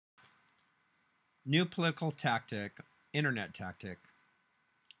New political tactic, internet tactic.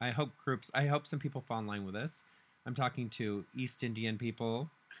 I hope some people fall in line with this. I'm talking to East Indian people,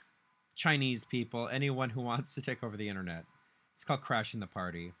 Chinese people, anyone who wants to take over the internet. It's called crashing the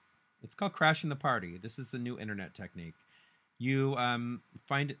party. It's called crashing the party. This is a new internet technique. You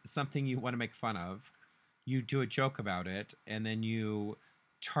find something you want to make fun of, you do a joke about it, and then you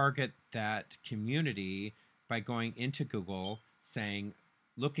target that community by going into Google, saying,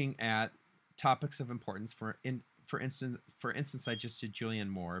 looking at topics of importance. For instance, I just did Julianne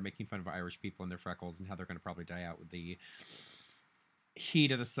Moore making fun of Irish people and their freckles and how they're going to probably die out with the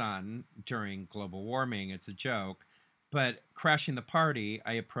heat of the sun during global warming. It's a joke. But crashing the party,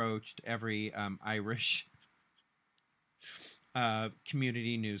 I approached every Irish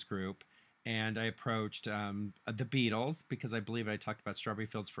community news group, and I approached the Beatles because I believe I talked about Strawberry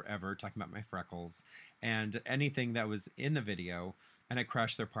Fields Forever, talking about my freckles, and anything that was in the video, and I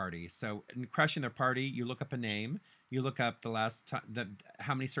crashed their party. So in crashing their party, you look up a name, you look up the last time,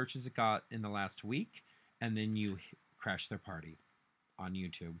 how many searches it got in the last week, and then you crash their party on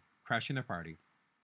YouTube. Crashing their party.